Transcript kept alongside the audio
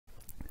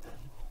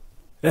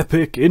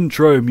Epic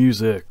intro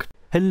music.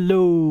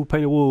 Hello,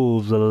 Painted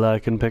Wolves,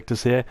 Lycaon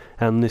Pictus here,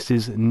 and this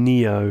is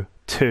Nioh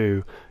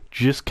 2.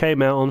 Just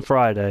came out on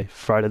Friday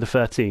the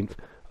 13th.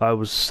 I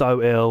was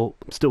so ill,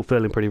 still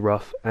feeling pretty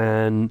rough,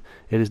 and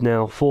it is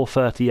now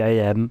 4:30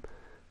 AM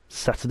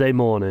Saturday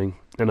morning,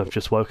 and I've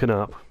just woken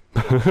up.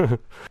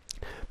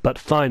 But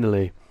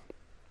finally,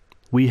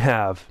 we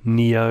have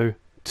Nioh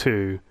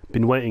 2.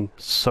 Been waiting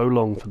so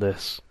long for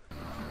this.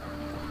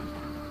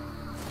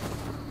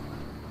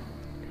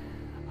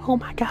 Oh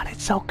my god,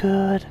 it's so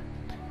good!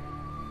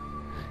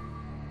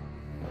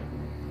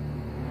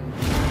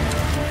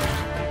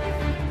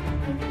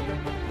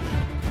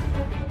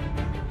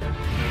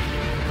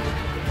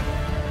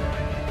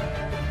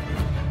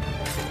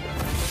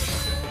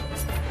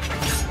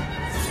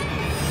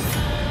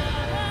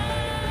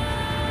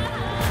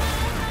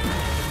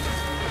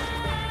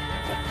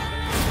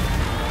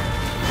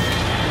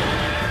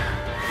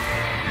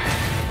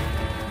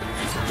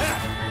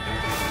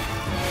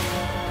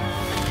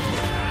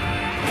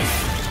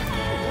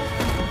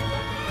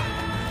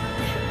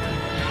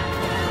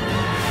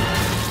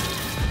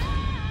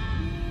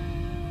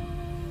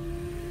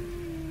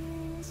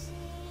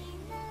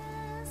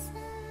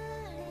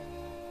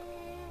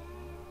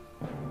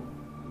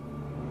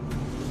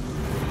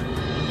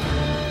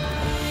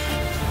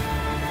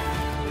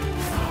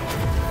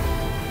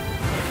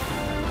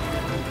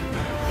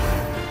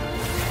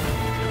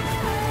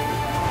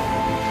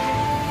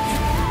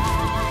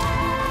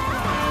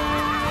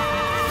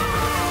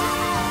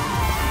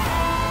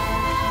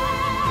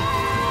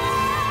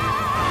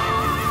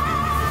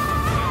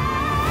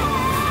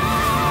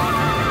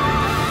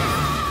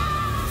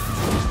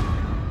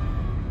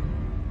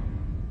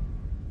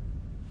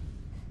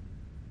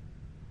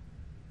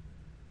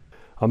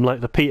 I'm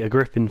like the Peter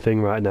Griffin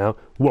thing right now.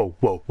 Whoa,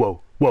 whoa,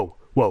 whoa, whoa,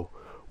 whoa,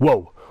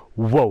 whoa,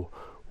 whoa,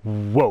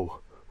 whoa,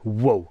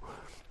 whoa.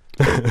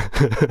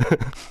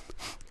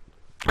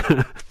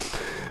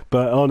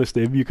 But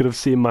honestly, if you could have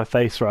seen my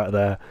face right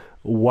there,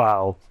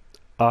 wow.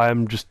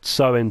 I'm just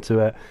so into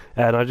it.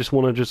 And I just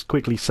want to just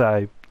quickly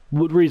say,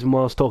 the reason why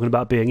I was talking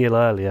about being ill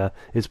earlier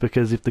is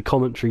because if the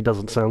commentary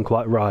doesn't sound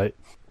quite right,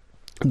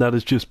 that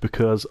is just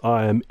because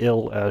I am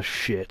ill as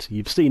shit.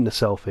 You've seen the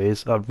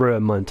selfies. I've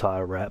ruined my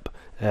entire rep.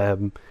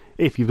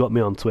 If you've got me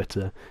on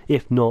Twitter.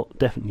 If not,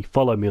 definitely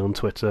follow me on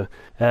Twitter.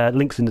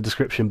 Links in the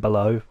description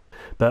below.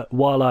 But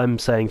while I'm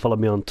saying follow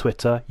me on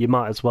Twitter, you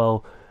might as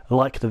well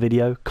like the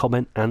video,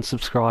 comment and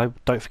subscribe.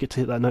 Don't forget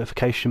to hit that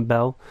notification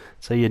bell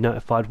so you're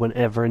notified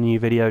whenever a new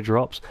video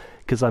drops,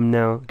 because I'm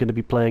now going to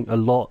be playing a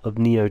lot of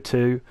Nioh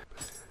 2.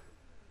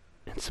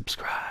 And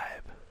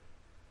subscribe.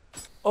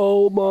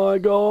 Oh my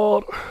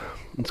god.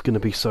 It's going to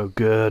be so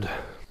good.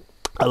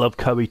 I love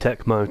Koei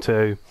Tecmo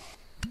too.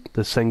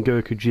 The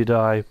Sengoku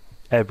Jidai,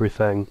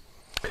 everything.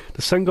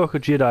 The Sengoku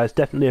Jidai is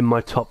definitely in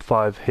my top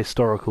 5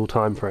 historical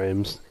time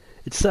frames.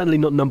 It's certainly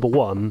not number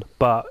 1,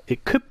 but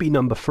it could be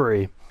number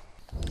 3.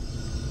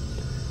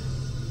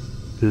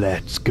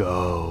 Let's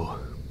go.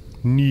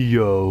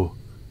 Nioh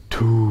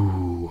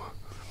 2.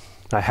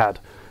 I had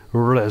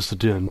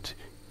Resident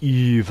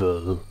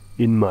Evil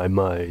in my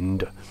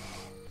mind.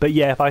 But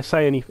yeah, if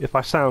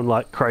I sound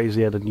like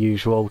crazier than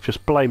usual,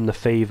 just blame the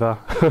fever.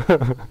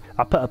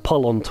 I put a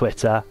poll on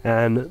Twitter,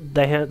 and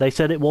they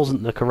said it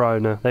wasn't the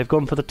corona. They've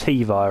gone for the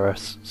T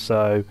virus.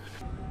 So,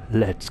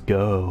 let's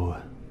go.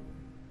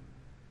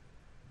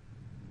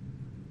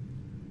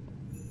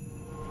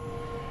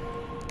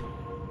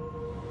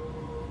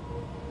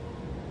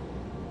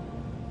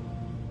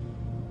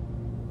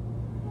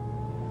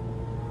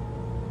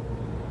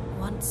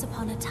 Once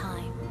upon a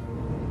time,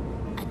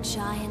 a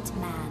giant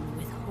man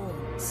with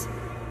horns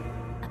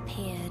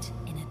appeared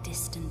in a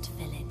distant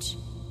village.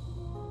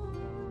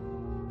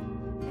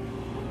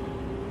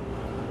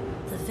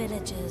 The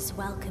villagers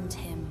welcomed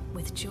him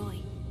with joy,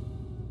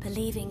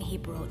 believing he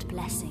brought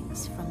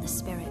blessings from the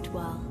spirit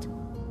world.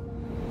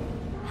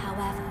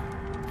 However,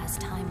 as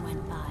time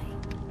went by,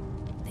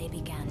 they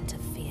began to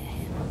fear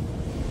him.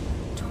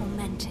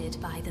 Tormented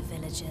by the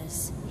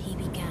villagers, he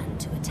began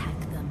to attack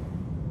them,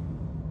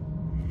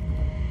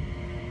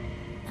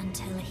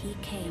 until he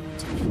came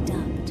to be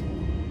dubbed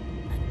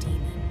a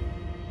demon.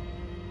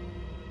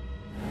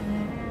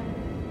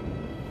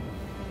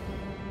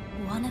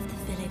 One of the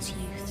village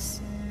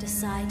youths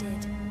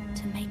decided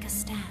to make a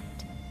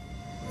stand.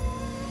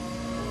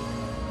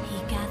 He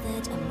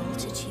gathered a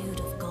multitude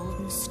of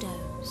golden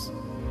stones,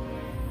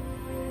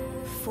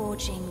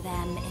 forging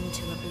them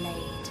into a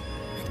blade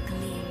that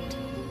gleamed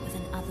with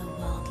an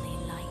otherworldly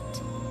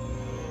light.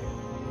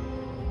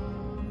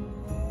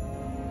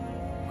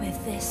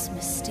 With this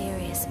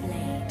mysterious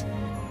blade,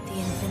 the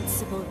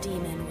invincible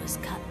demon was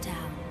cut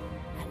down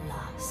at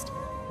last.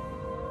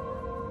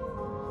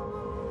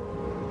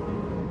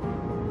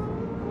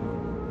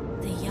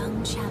 The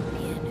young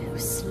champion who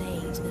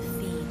slayed the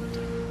fiend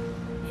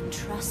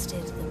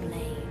entrusted the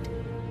blade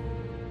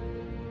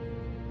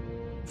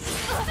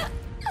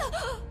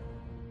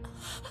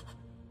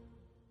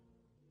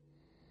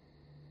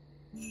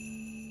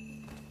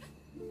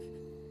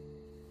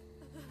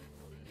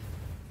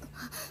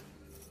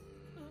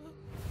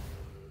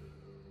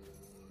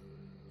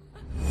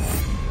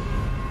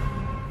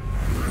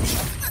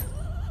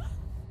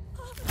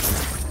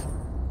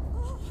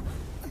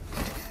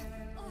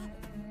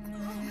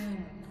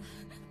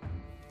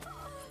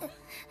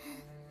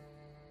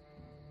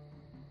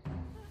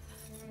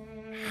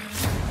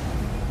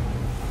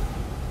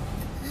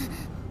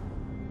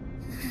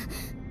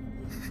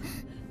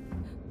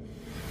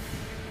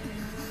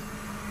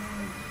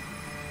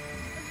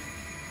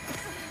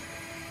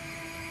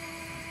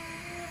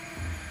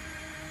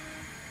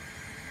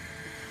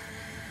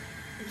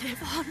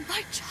Live on,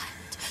 my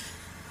child.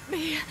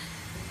 Be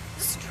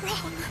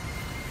strong.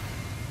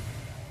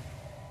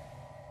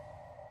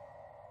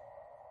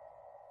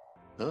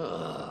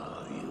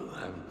 Ah, you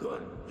have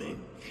gone big,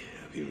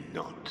 have you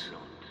not?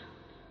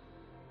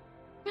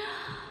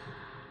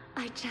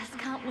 I just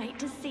can't wait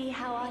to see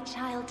how our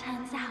child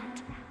turns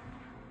out.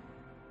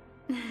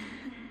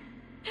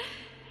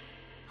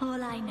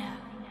 All I know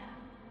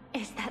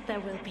is that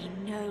there will be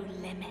no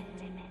limit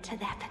to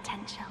their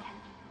potential.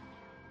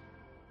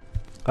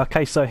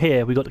 Okay, so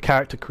here we got the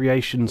character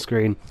creation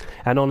screen,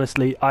 and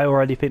honestly, I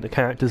already think the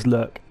characters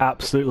look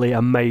absolutely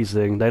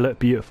amazing. They look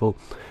beautiful.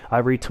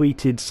 I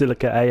retweeted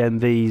Silica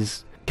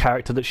AMV's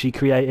character that she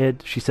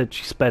created. She said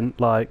she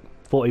spent like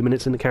 40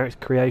 minutes in the character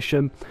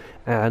creation,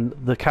 and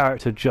the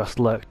character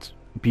just looked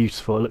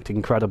beautiful. It looked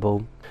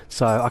incredible.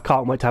 So I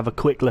can't wait to have a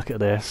quick look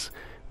at this.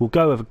 We'll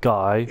go with a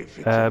guy. If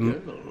it's a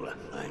girl,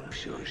 I'm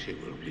sure she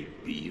will be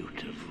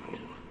beautiful,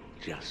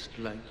 just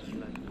like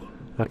you.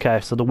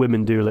 Okay, so the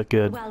women do look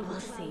good. Well, we'll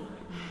see.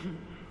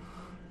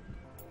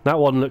 That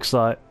one looks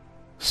like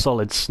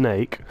Solid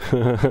Snake.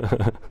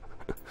 That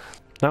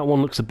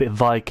one looks a bit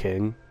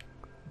Viking.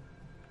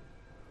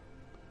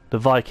 The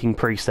Viking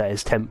preset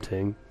is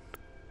tempting.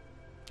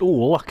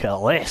 Oh, look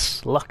at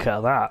this! Look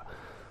at that!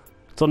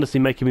 It's honestly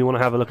making me want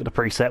to have a look at the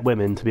preset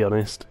women, to be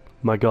honest.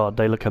 My god,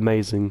 they look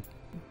amazing.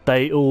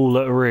 They all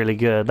look really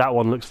good. That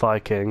one looks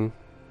Viking.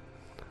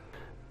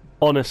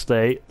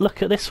 Honestly,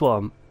 look at this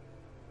one.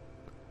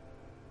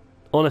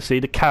 Honestly,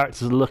 the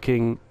characters are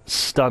looking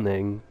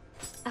stunning.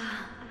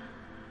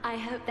 I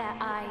hope their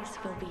eyes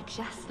will be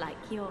just like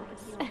yours.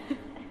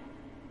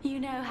 You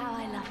know how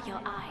I love your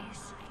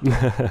eyes.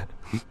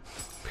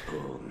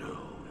 Oh no.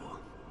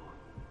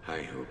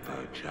 I hope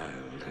our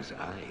child has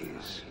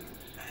eyes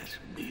as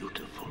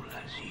beautiful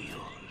as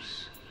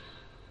yours.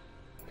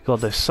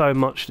 God, there's so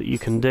much that you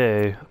can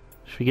do.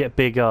 Should we get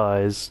big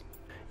eyes?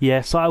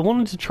 Yeah, so I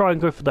wanted to try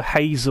and go for the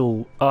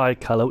hazel eye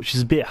colour, which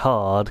is a bit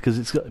hard because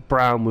it's got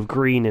brown with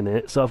green in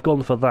it, so I've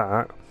gone for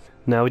that.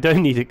 Now, we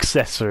don't need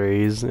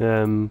accessories,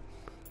 but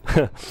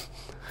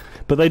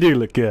they do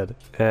look good.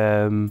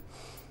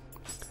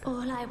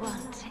 All I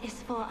want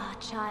is for our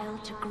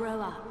child to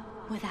grow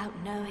up without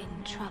knowing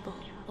trouble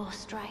or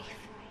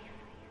strife.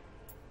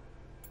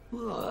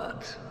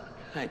 What?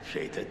 I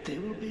pray that they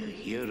will be a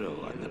hero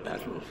on the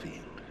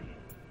battlefield.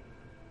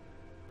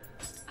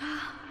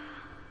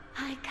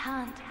 I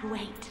can't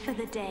wait for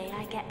the day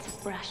I get to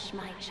brush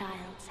my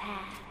child's hair.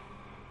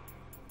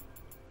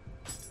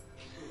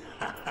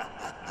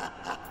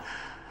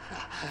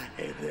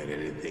 If they're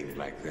anything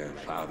like their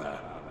father,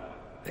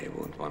 they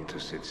won't want to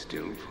sit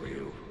still for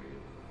you.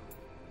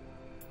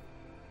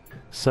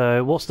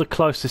 So, what's the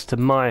closest to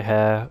my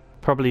hair?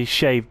 Probably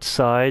shaved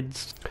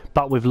sides,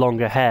 but with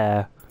longer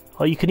hair.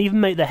 Oh, you can even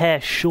make the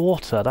hair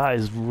shorter. That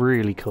is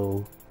really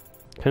cool.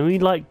 Can we,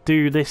 like,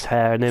 do this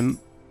hair and then...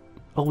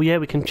 Oh yeah,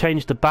 we can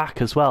change the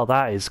back as well.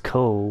 That is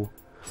cool.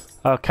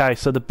 Okay,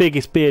 so the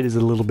biggest beard is a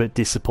little bit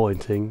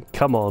disappointing.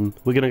 Come on,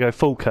 we're going to go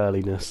full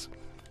curliness.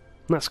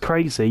 That's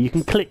crazy. You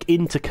can click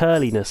into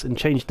curliness and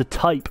change the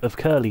type of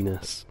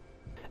curliness.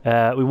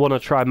 We want to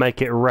try and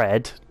make it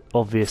red,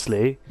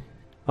 obviously.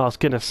 I was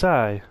going to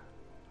say...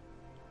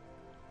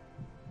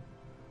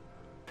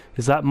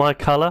 Is that my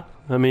colour?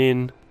 I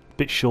mean, a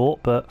bit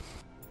short, but...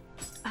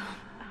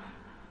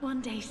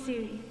 One day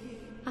soon,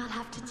 I'll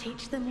have to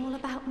teach them all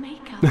about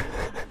makeup.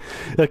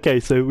 Okay,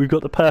 so we've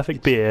got the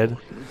perfect beard.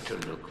 To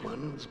look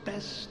one's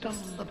best on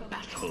the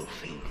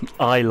battlefield.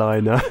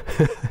 Eyeliner.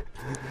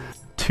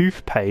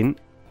 Tooth paint.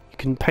 You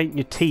can paint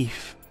your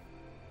teeth.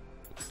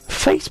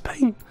 Face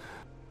paint?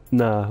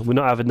 Nah, we're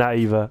not having that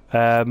either.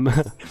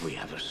 If we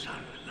have a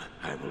son,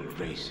 I will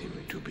raise him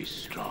to be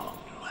strong.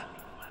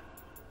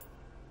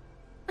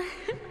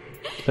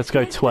 Let's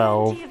go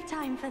 12. Plenty of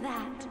time for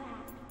that.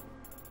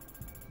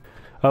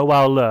 Oh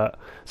wow, look.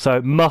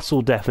 So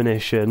muscle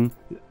definition.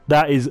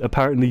 That is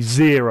apparently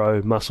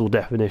 0 muscle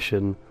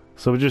definition.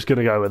 So we're just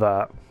gonna go with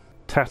that.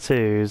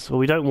 Tattoos. Well,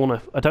 we don't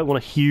want I don't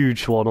want a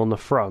huge one on the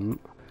front.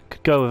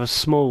 Could go with a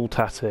small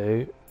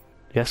tattoo.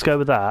 Yeah, let's go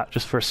with that,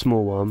 just for a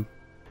small one.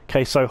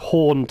 Okay, so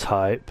horn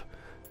type.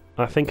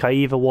 I think I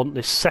either want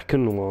this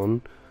second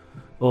one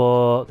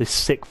or this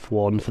 6th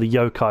one for the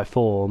yokai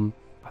form.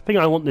 I think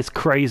I want this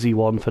crazy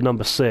one for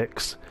number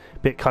 6.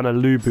 Bit kind of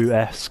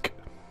Lubu-esque.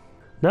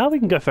 Now we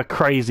can go for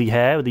crazy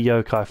hair with the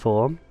yokai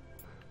form.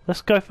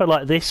 Let's go for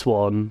like this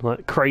one,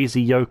 like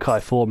crazy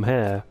yokai form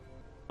hair.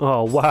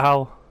 Oh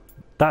wow,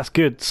 that's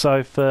good.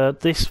 So for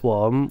this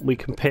one, we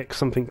can pick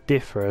something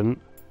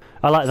different.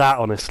 I like that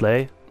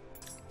honestly,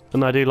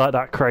 and I do like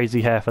that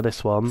crazy hair for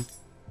this one.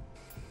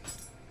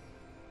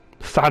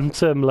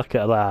 Phantom, look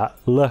at that!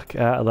 Look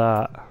at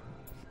that!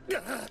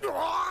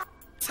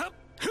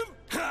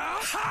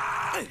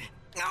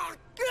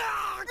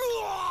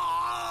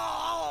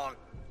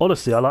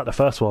 Honestly, I like the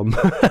first one.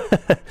 We've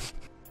got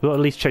to at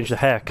least change the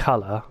hair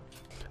colour.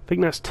 I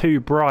think that's too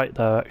bright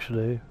though,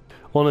 actually.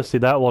 Honestly,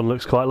 that one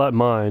looks quite like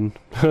mine.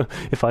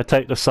 If I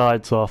take the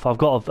sides off. I've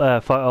got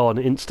a photo on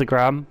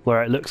Instagram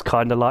where it looks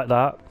kind of like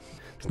that.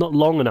 It's not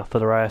long enough for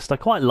the rest. I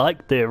quite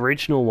like the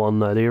original one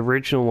though. The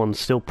original one's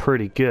still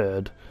pretty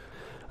good.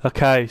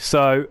 Okay,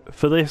 so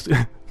for this...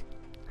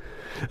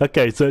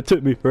 okay, so it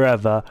took me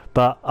forever,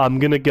 but I'm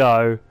gonna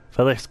go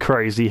for this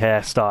crazy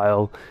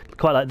hairstyle.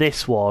 Quite like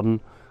this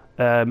one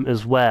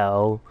as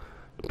well,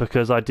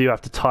 because I do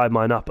have to tie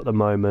mine up at the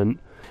moment.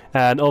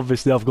 And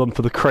obviously I've gone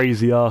for the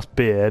crazy ass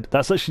beard.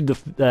 That's actually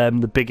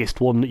the biggest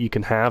one that you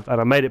can have,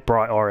 and I made it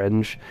bright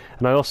orange.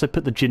 And I also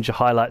put the ginger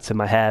highlights in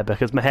my hair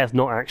because my hair's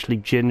not actually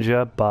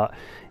ginger, but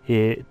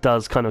it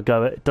does kind of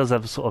go, it does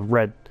have a sort of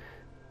red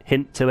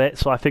hint to it,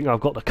 so I think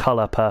I've got the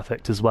colour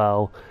perfect as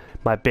well.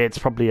 My beard's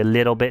probably a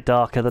little bit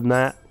darker than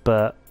that,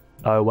 but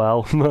oh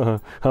well.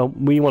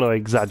 We want to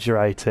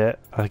exaggerate it,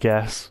 I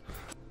guess.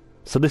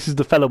 So this is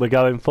the fella we're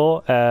going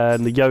for,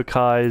 and the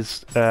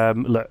yokais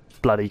look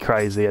bloody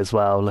crazy as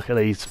well. Look at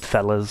these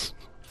fellas.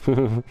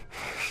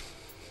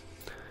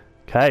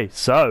 Okay,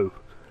 so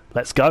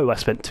let's go. I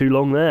spent too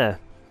long there.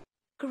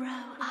 Grow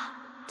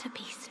up to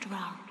be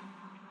strong,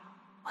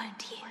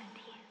 won't you?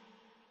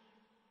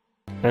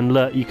 And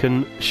look, you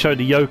can show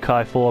the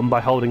yokai form by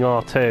holding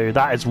R2.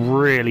 That is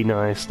really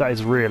nice. That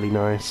is really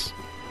nice.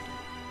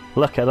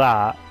 Look at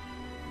that.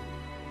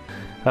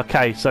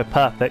 Okay, so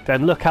perfect.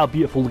 And look how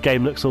beautiful the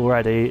game looks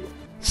already.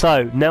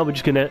 So now we're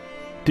just going to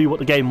do what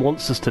the game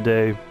wants us to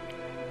do.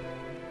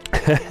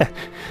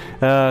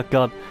 Oh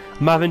god,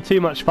 I'm having too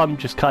much fun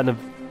just kind of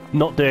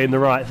not doing the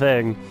right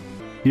thing.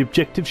 The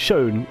objective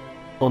shown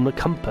on the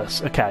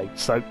compass. Okay,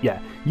 so yeah,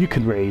 you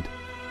can read.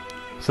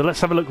 So let's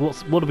have a look.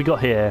 What have we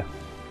got here?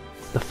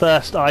 The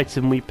first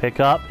item we pick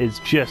up is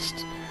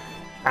just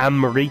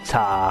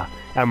Amrita.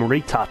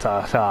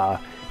 Amritata.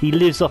 He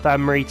lives off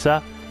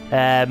Amrita.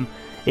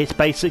 It's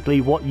basically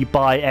what you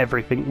buy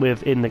everything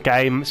with in the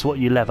game. It's what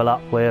you level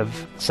up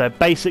with. So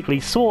basically,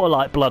 sort of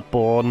like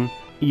Bloodborne.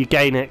 You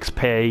gain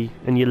XP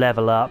and you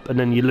level up, and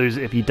then you lose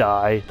it if you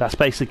die. That's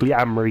basically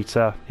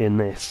Amrita in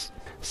this.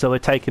 So we're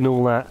taking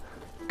all that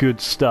good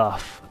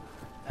stuff.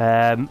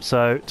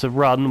 So to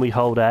run, we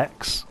hold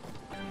X.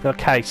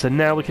 Okay, so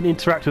now we can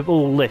interact with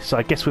all this. So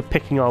I guess we're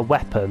picking our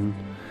weapon.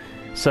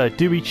 So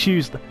do we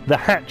choose the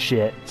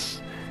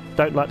hatchets?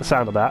 Don't like the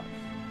sound of that.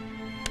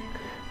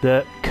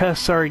 The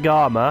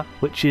kusarigama,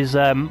 which is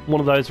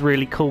one of those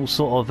really cool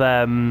sort of...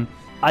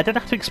 I don't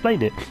have to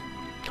explain it.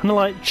 Kind of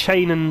like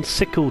chain and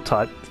sickle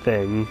type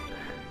thing.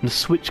 And the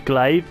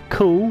switchglaive,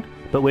 cool,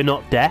 but we're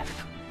not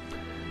deaf.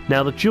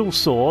 Now the dual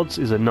swords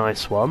is a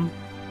nice one.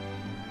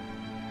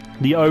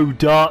 The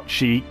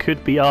Odachi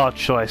could be our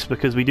choice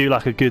because we do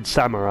like a good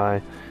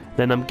samurai.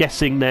 Then I'm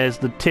guessing there's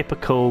the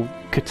typical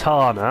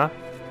katana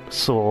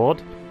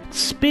sword.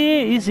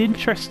 Spear is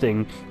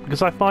interesting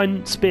because I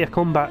find spear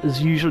combat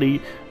is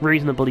usually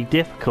reasonably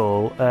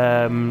difficult.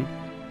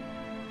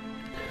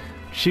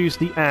 Choose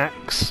the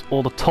axe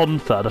or the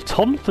tonfa. The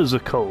tonfas are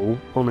cool,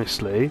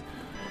 honestly.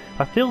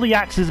 I feel the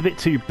axe is a bit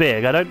too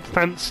big. I don't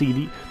fancy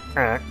the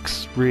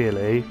axe,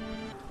 really.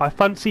 I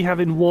fancy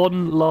having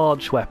one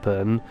large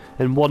weapon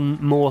and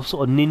one more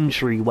sort of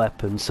ninja-y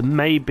weapon. So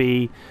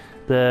maybe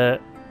the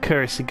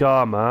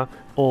kusarigama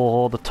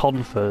or the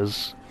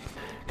tonfas.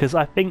 Because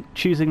I think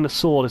choosing the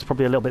sword is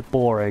probably a little bit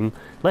boring.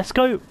 Let's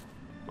go...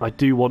 I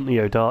do want the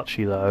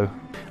Odachi, though.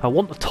 I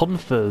want the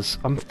tonfas.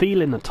 I'm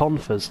feeling the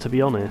tonfas, to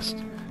be honest.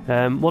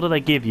 What do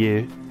they give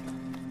you?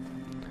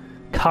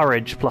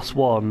 Courage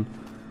 +1.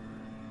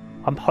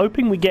 I'm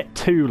hoping we get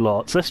 2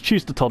 lots. Let's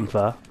choose the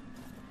tonfa.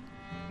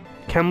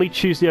 Can we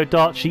choose the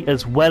Odachi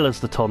as well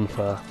as the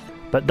tonfa?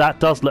 But that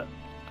does look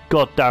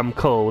goddamn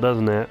cool,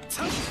 doesn't it?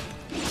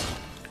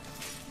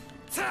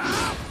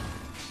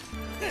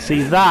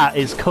 See, that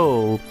is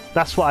cool.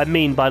 That's what I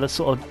mean by the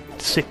sort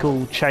of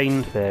sickle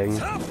chain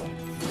thing.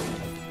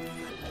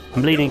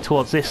 I'm leaning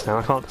towards this now,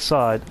 I can't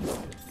decide.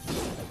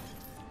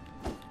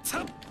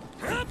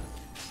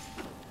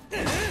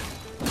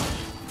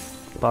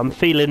 But I'm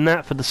feeling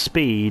that for the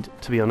speed,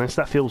 to be honest.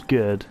 That feels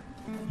good.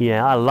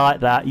 Yeah, I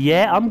like that.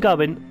 Yeah, I'm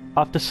going...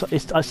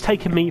 It's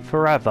taken me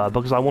forever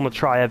because I want to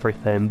try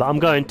everything. But I'm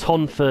going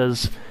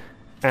tonfas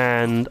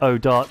and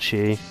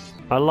Odachi.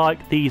 I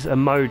like these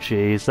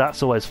emojis.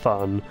 That's always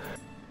fun.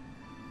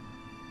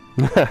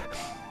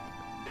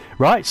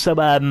 Right, so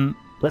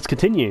let's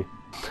continue.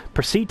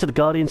 Proceed to the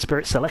Guardian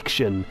Spirit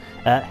selection.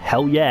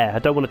 Hell yeah, I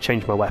don't want to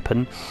change my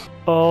weapon.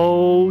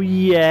 Oh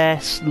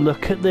yes,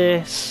 look at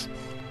this.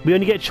 We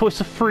only get a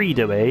choice of 3,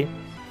 do we?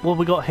 What have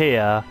we got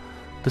here?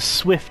 The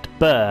Swift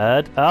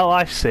Bird. Oh,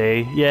 I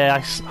see. Yeah,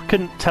 I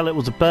couldn't tell it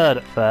was a bird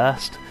at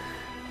first.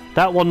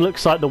 That one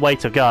looks like the way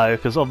to go,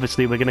 because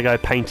obviously we're going to go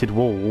Painted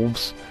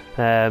Wolves.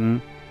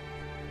 The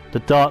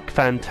Dark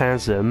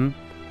Phantasm.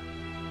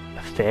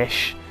 A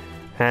fish.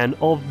 And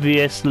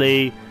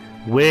obviously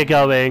we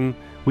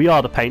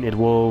are the Painted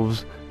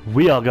Wolves.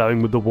 We are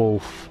going with the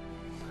wolf.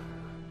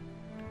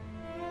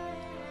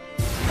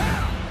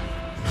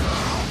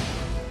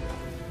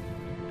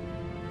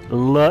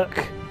 Look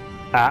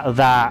at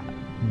that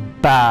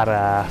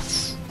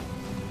badass.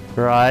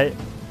 Right?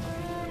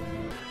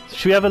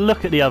 Should we have a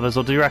look at the others,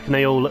 or do you reckon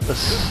they all look the...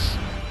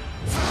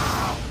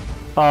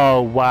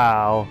 Oh,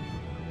 wow.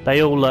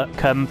 They all look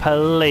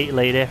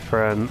completely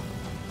different.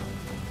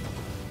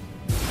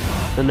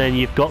 And then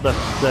you've got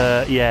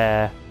the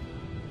yeah.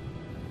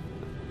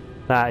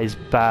 That is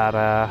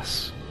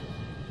badass.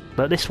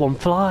 But this one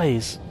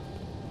flies.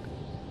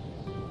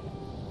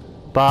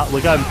 But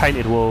we're going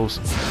painted walls.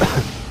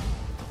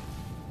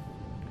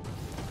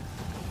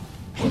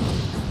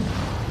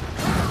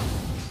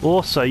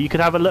 Also, you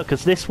could have a look,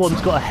 because this one's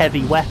got a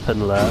heavy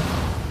weapon, look.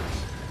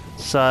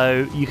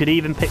 So you could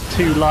even pick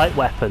 2 light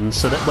weapons,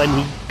 so that when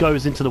he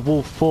goes into the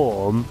wolf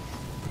form,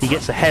 he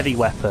gets a heavy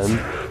weapon.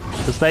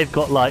 Because they've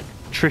got, like,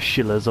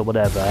 trishulas or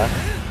whatever.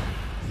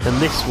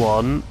 And this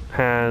one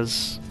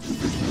has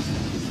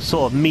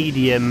sort of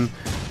medium,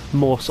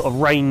 more sort of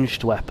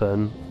ranged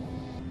weapon.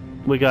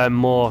 We're going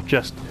more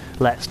just,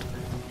 let's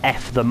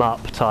F them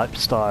up type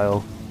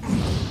style.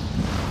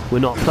 We're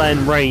not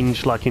playing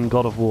range like in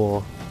God of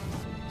War.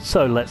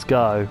 So let's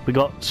go. We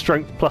got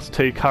strength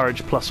 +2,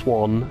 courage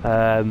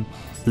 +1.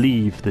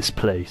 Leave this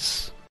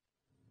place.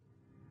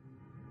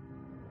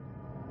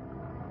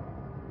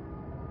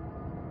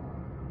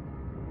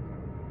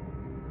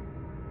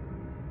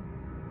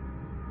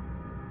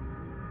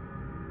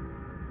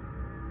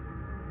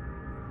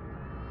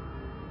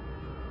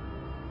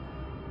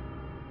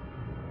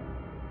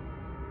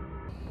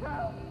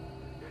 Help!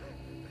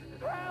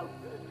 Help!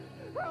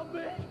 Help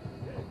me!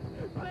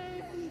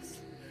 Please!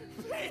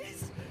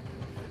 Please!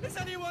 Is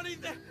anyone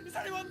in there? Is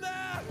anyone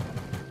there?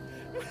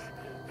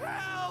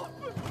 Help!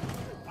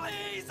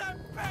 Please, I'm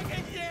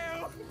begging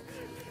you!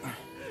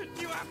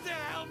 You have to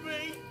help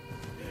me!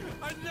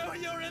 I know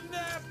you're in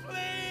there,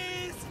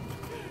 please!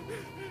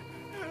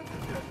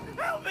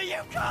 Help me,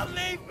 you can't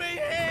leave me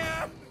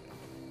here!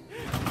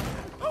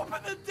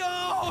 Open the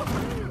door!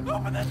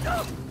 Open the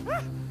door!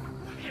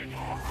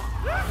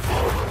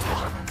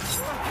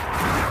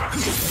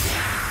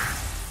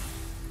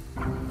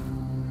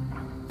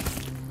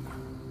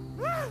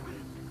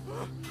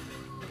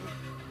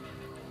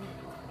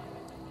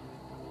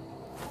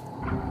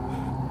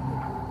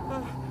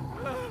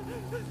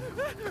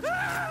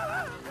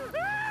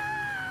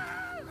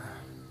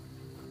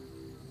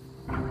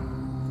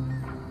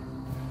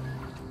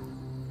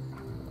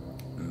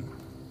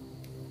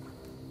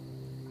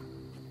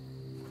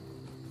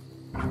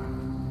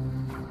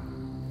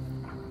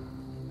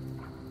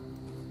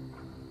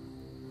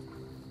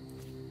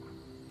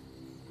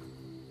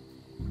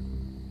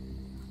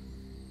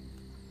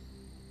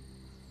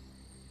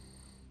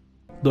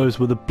 Those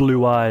were the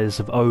blue eyes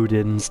of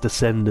Odin's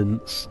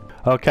descendants.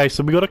 Okay,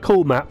 so we got a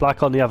cool map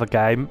like on the other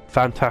game.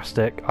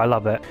 Fantastic, I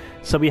love it.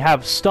 So we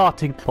have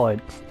starting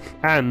point,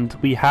 and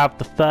we have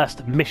the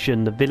first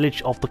mission, the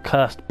village of the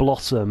cursed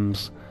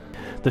blossoms.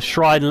 The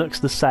shrine looks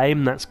the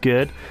same, that's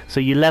good.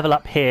 So you level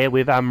up here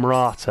with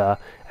Amrata,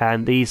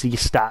 and these are your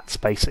stats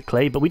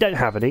basically, but we don't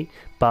have any,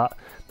 but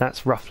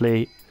that's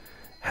roughly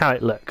how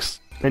it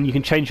looks. And you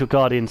can change your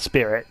guardian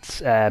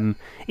spirits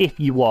if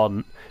you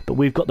want. But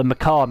we've got the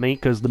Mikami,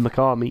 because the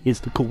Mikami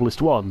is the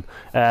coolest one.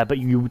 But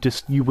you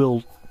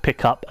will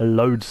pick up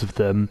loads of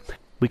them.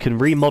 We can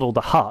remodel the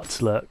hut,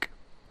 look.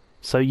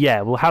 So yeah,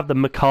 we'll have the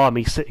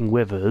Mikami sitting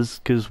with us,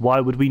 because why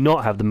would we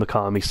not have the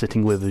Mikami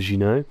sitting with us, you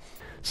know?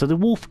 So the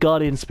wolf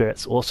guardian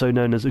spirits, also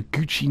known as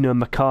Odachi no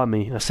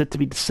Mikami, are said to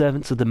be the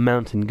servants of the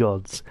mountain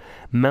gods.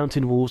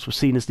 Mountain wolves were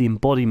seen as the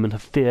embodiment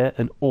of fear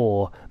and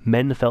awe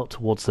men felt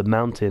towards the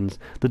mountains,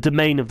 the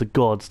domain of the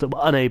gods that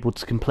were unable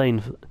to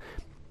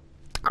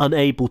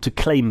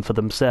claim for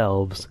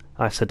themselves.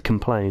 I said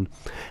complain.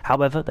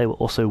 However, they were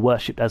also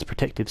worshipped as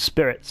protective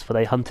spirits, for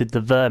they hunted the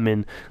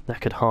vermin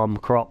that could harm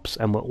crops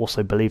and were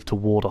also believed to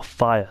ward off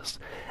fires.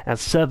 As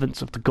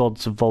servants of the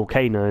gods of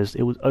volcanoes,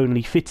 it was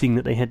only fitting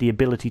that they had the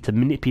ability to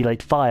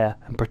manipulate fire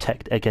and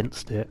protect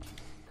against it.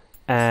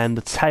 And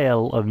the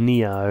tale of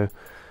Nioh.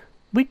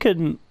 We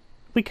can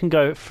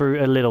go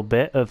through a little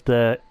bit of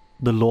the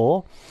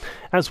lore.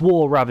 As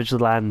war ravaged the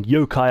land,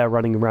 yokai are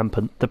running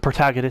rampant. The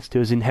protagonist, who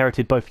has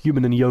inherited both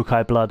human and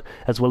yokai blood,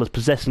 as well as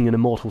possessing an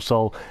immortal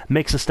soul,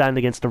 makes a stand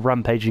against the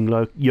rampaging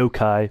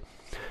yokai.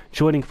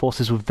 Joining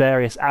forces with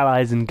various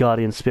allies and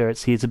guardian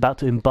spirits, he is about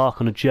to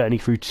embark on a journey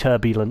through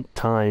turbulent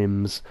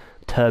times.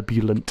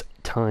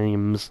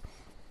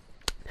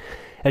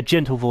 A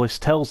gentle voice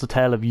tells the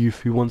tale of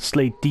youth who once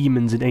slayed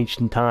demons in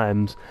ancient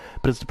times,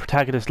 but as the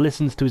protagonist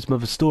listens to his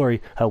mother's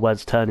story, her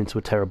words turn into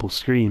a terrible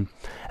scream.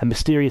 A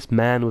mysterious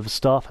man with a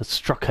staff has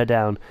struck her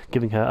down,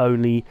 giving her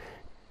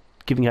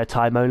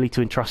time only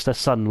to entrust her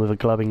son with a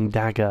glowing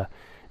dagger.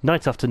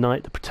 Night after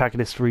night, the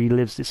protagonist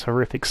relives this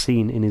horrific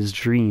scene in his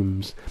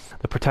dreams.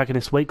 The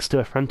protagonist wakes to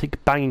a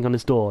frantic banging on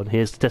his door and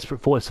hears the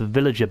desperate voice of a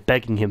villager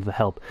begging him for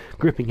help.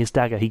 Gripping his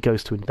dagger, he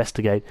goes to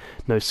investigate.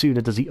 No sooner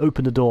does he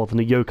open the door than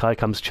the yokai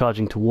comes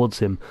charging towards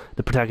him.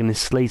 The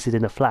protagonist slays it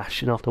in a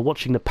flash, and after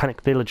watching the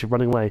panicked villager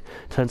running away,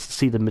 turns to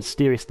see the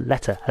mysterious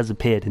letter has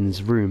appeared in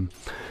his room.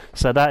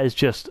 So that is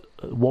just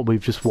what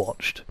we've just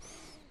watched.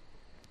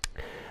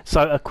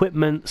 So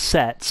equipment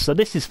sets. So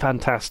this is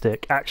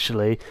fantastic,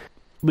 actually.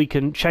 We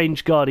can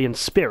change Guardian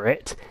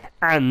Spirit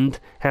and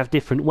have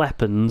different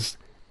weapons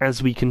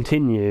as we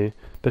continue,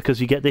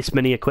 because you get this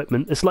many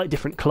equipment. It's like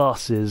different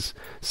classes,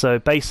 so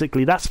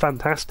basically that's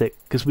fantastic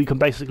because we can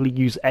basically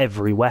use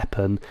every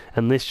weapon,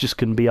 and this just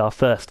can be our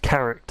first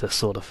character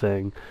sort of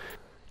thing.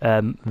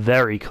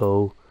 Very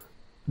cool.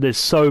 There's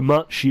so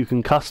much you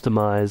can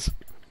customize.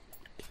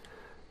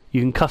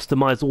 You can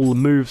customize all the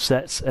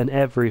movesets and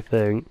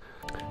everything.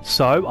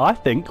 So I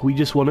think we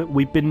just want to.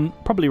 We've been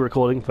probably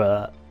recording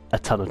for a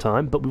ton of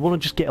time, but we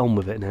want to just get on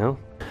with it now.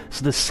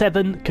 So there's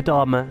 7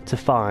 Kadama to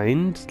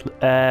find,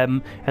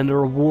 and the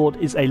reward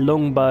is a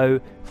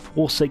longbow,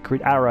 4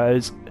 sacred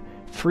arrows,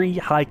 3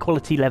 high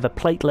quality leather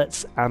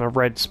platelets, and a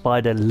red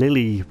spider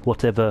lily,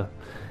 whatever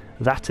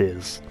that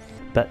is.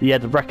 But yeah,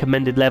 the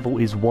recommended level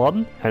is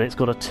 1, and it's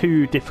got a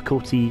 2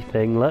 difficulty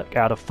thing, look,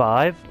 out of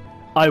 5.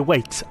 I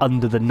wait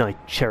under the night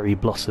cherry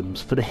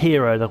blossoms for the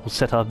hero that will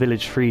set our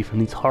village free from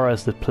these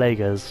horrors that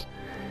plague us.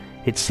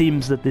 It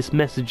seems that this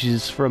message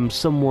is from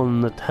someone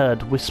that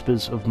heard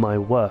whispers of my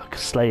work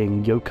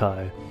slaying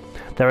yokai.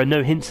 There are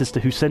no hints as to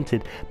who sent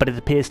it, but it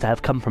appears to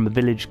have come from a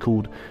village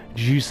called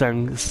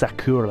Jusang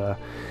Sakura.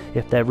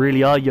 If there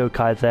really are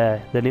yokai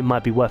there, then it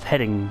might be worth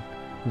heading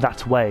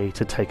that way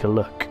to take a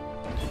look.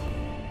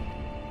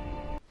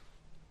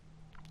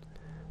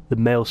 The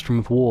maelstrom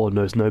of war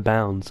knows no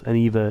bounds, and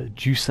even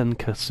Jusang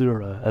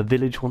Kasura, a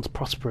village once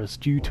prosperous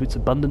due to its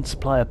abundant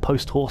supply of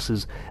post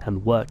horses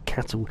and work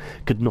cattle,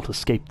 could not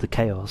escape the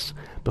chaos.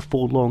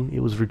 Before long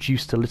it was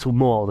reduced to little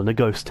more than a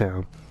ghost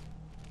town.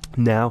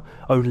 Now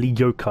only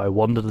yokai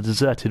wander the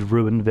deserted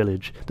ruined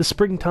village. The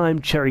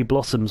springtime cherry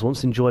blossoms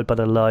once enjoyed by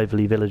the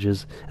lively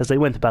villagers as they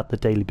went about their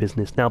daily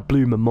business now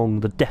bloom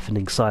among the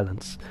deafening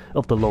silence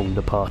of the long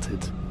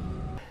departed.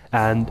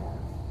 And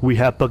we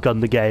have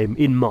begun the game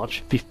in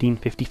March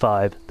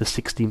 1555, the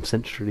 16th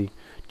century.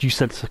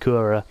 Jusang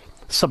Sakura,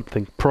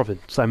 something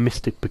province. I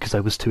missed it because I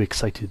was too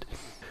excited.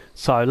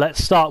 So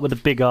let's start with a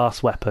big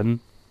ass weapon.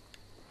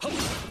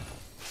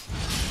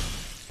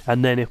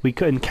 And then if we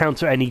could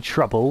encounter any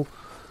trouble,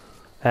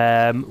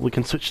 we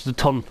can switch to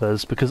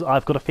tonfas, because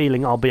I've got a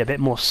feeling I'll be a bit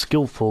more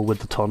skillful with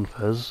the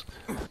tonfas.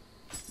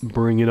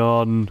 Bring it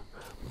on.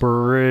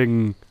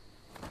 Bring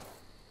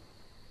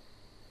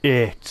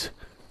it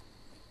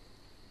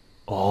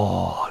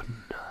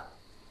on.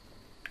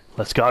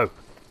 Let's go.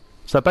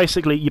 So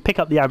basically you pick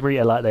up the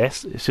Amrita like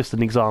this. It's just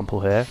an example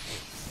here.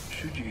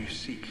 Should you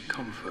seek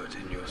comfort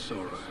in your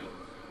sorrow,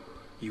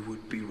 you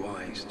would be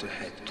wise to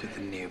head to the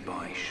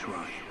nearby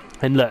shrine.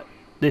 And look,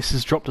 this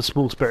has dropped a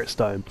small spirit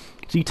stone.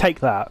 So you take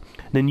that,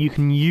 and then you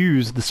can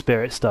use the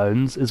spirit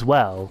stones as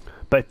well.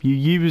 But if you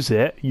use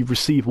it, you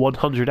receive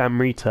 100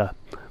 Amrita.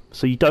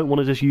 So you don't want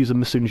to just use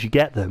them as soon as you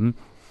get them.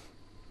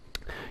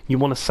 You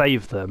want to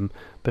save them,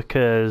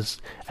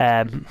 because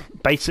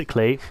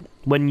basically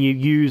when you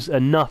use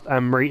enough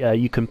Amrita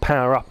you can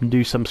power up and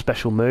do some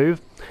special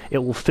move. It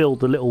will fill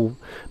the little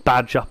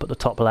badge up at the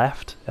top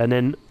left, and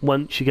then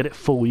once you get it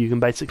full you can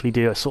basically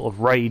do a sort of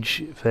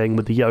rage thing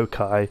with the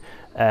yokai.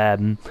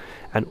 And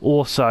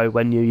also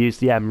when you use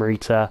the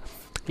Amrita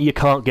you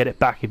can't get it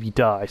back if you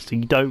die, so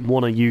you don't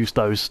want to use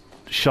those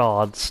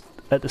shards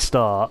at the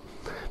start.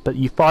 But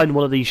you find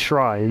one of these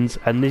shrines,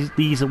 and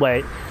these are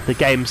where the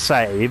game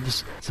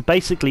saves. So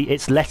basically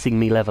it's letting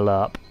me level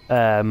up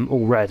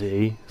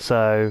already.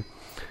 So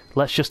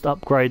let's just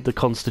upgrade the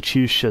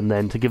constitution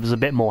then to give us a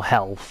bit more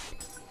health.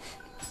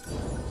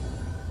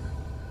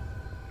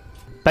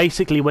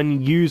 Basically when you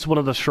use one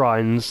of the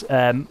shrines,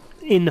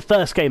 in the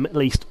first game at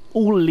least,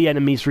 all of the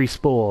enemies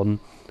respawn.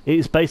 It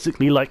is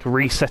basically like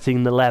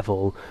resetting the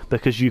level,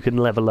 because you can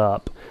level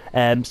up.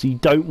 So you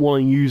don't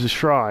want to use a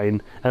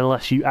shrine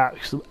unless you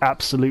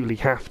absolutely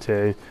have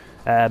to.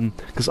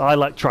 Because I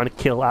like trying to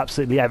kill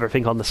absolutely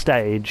everything on the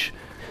stage.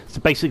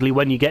 So basically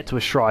when you get to a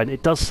shrine,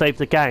 it does save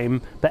the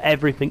game, but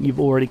everything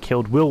you've already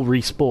killed will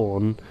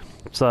respawn.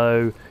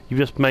 So you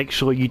just make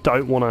sure you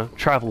don't want to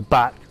travel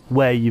back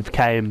where you've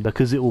came,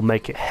 because it will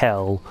make it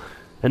hell.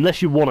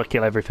 Unless you want to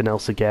kill everything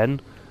else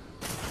again.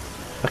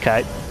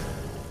 Okay.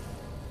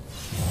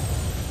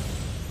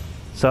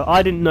 So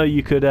I didn't know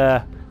you could,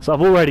 so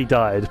I've already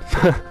died.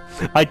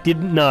 I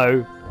didn't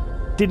know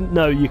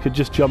you could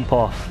just jump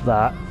off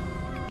that.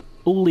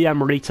 All the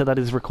Amrita that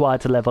is required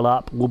to level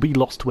up will be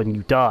lost when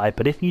you die,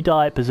 but if you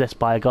die possessed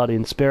by a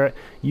guardian spirit,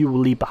 you will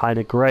leave behind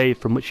a grave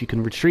from which you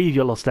can retrieve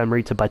your lost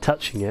Amrita by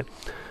touching it.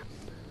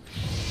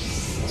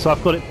 So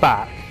I've got it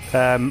back.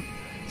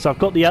 So I've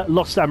got the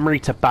lost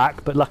Amrita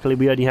back, but luckily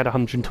we only had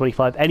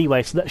 125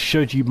 anyway, so that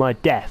showed you my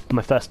death,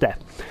 my first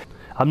death.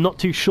 I'm not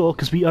too sure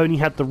because we only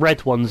had the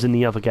red ones in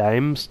the other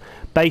games.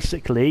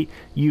 Basically,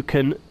 you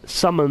can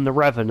summon the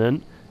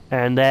Revenant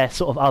and they're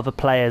sort of other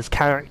players'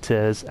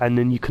 characters, and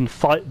then you can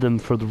fight them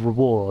for the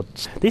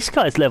rewards. This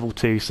guy's level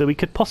 2, so we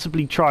could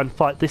possibly try and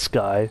fight this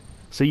guy.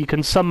 So you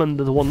can summon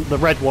the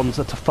red ones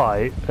to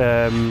fight.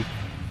 Yep.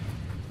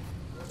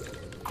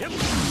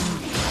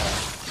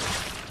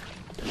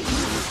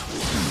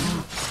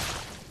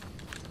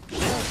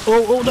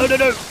 Oh,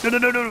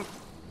 no.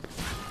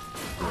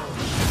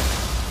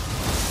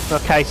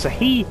 Okay, so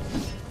he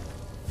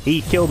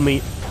killed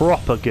me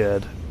proper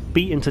good.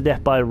 Beaten to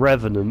death by a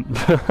Revenant.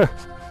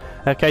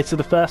 Okay, so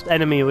the first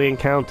enemy we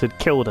encountered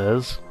killed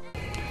us.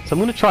 So I'm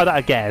going to try that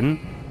again.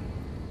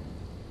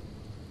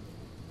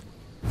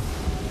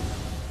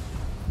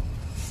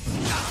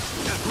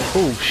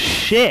 Oh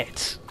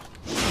shit!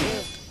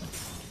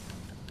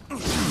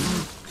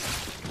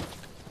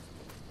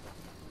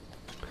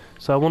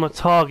 So I want to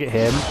target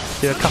him,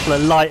 do a couple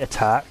of light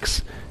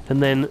attacks,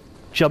 and then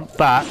jump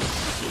back.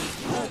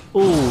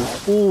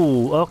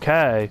 Ooh,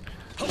 okay.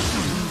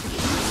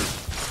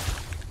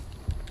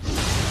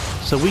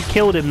 So we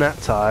killed him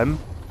that time.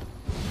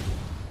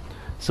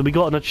 So we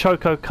got an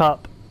Ochoko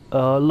Cup,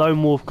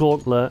 Lone Wolf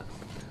Gauntlet.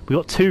 We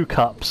got 2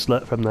 cups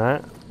from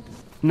that.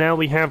 Now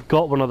we have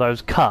got one of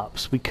those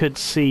cups. We could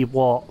see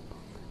what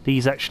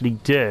these actually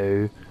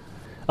do.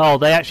 Oh,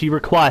 they actually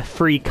require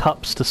 3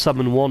 cups to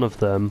summon one of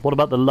them. What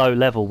about the low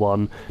level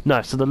one?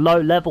 No, so the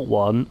low level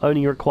one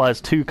only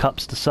requires 2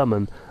 cups to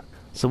summon.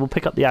 So we'll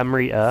pick up the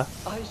Amrita.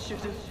 I should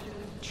have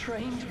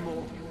trained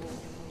more.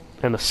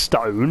 And a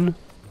stone.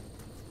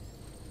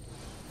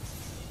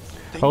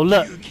 Think Oh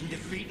look, you can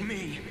defeat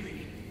me?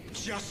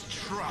 Just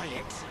try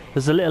it.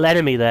 there's a little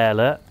enemy there,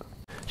 look.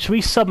 Should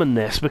we summon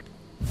this?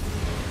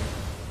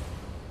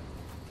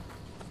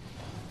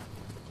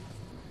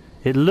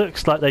 It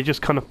looks like they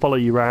just kind of follow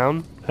you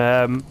around.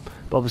 But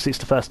obviously it's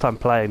the first time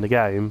playing the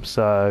game,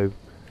 so...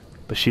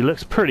 But she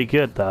looks pretty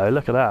good though,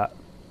 look at that.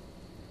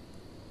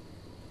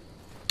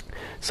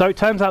 So it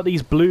turns out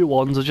these blue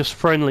ones are just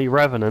friendly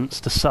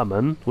revenants to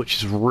summon, which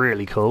is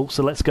really cool.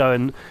 So let's go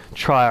and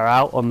try her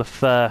out on the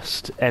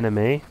first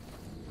enemy.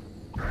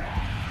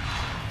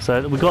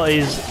 So we got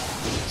his...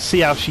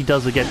 See how she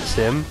does against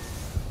him.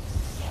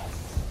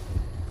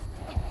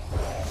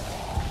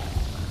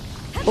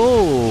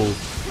 Oh!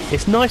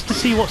 It's nice to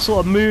see what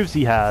sort of moves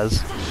he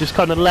has. Just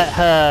kind of let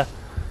her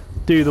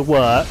do the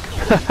work.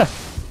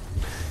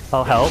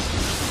 I'll help.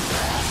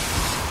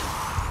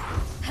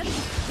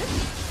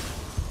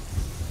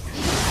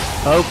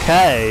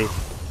 Okay,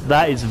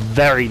 that is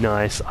very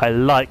nice. I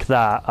like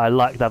that. I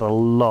like that a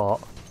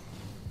lot.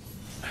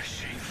 A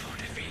shameful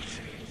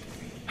defeat.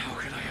 How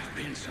could I have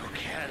been so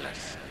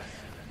careless?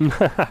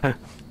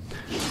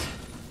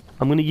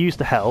 I'm going to use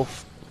the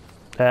health.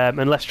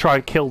 And let's try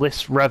and kill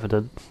this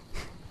revenant.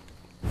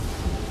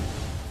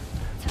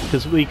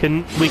 Because we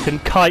can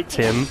kite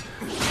him.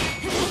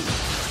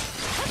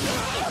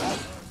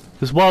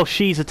 Because while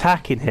she's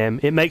attacking him,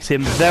 it makes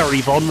him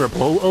very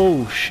vulnerable.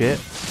 Oh shit.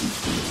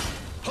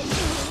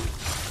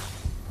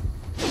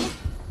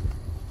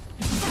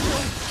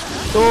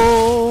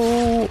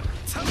 Oh!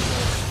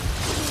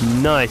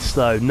 Nice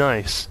though,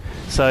 nice.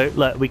 So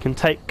look, we can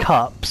take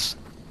cups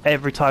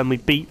every time we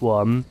beat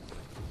one.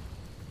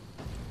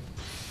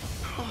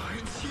 Oh,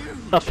 it's you.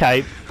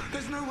 Okay.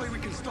 There's no way we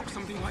can stop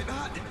something like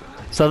that.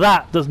 So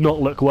that does not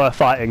look worth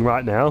fighting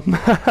right now.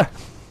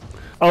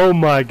 Oh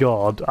my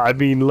god, I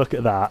mean look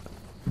at that.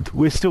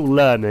 We're still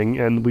learning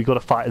and we've got to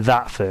fight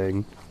that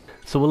thing.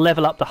 So we'll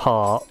level up the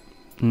heart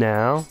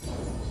now.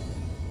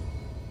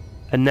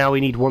 And now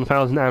we need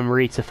 1000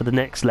 Amrita for the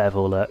next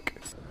level, look.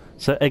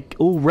 So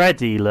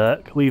already,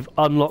 look, we've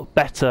unlocked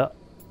better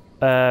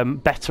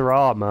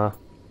armour.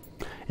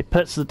 It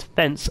puts the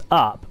defence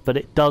up, but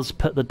it does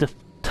put the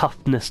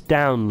toughness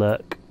down,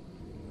 look.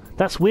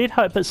 That's weird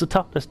how it puts the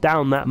toughness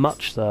down that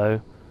much,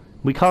 though.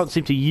 We can't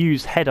seem to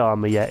use head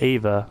armour yet,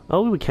 either.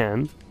 Oh, we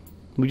can.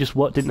 We just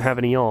didn't have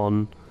any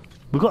on.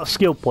 We've got a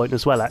skill point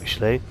as well,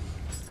 actually.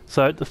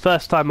 So, the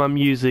first time I'm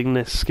using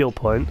this skill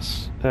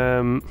points...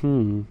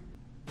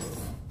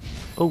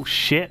 Oh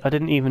shit, I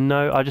didn't even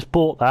know. I just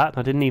bought that.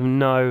 I didn't even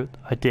know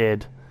I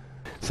did.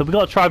 So we've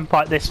got to try and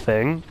fight this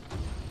thing.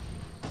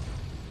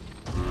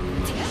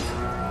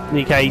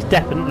 Okay, he's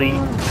definitely...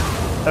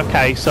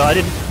 Okay, so I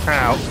didn't...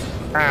 Ow.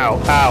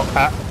 Ow,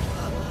 ow,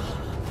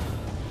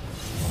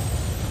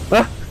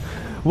 ow.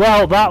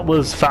 Well, that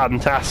was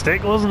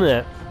fantastic, wasn't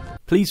it?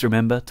 Please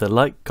remember to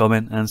like,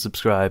 comment and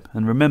subscribe.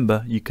 And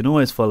remember, you can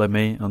always follow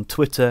me on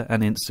Twitter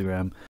and Instagram.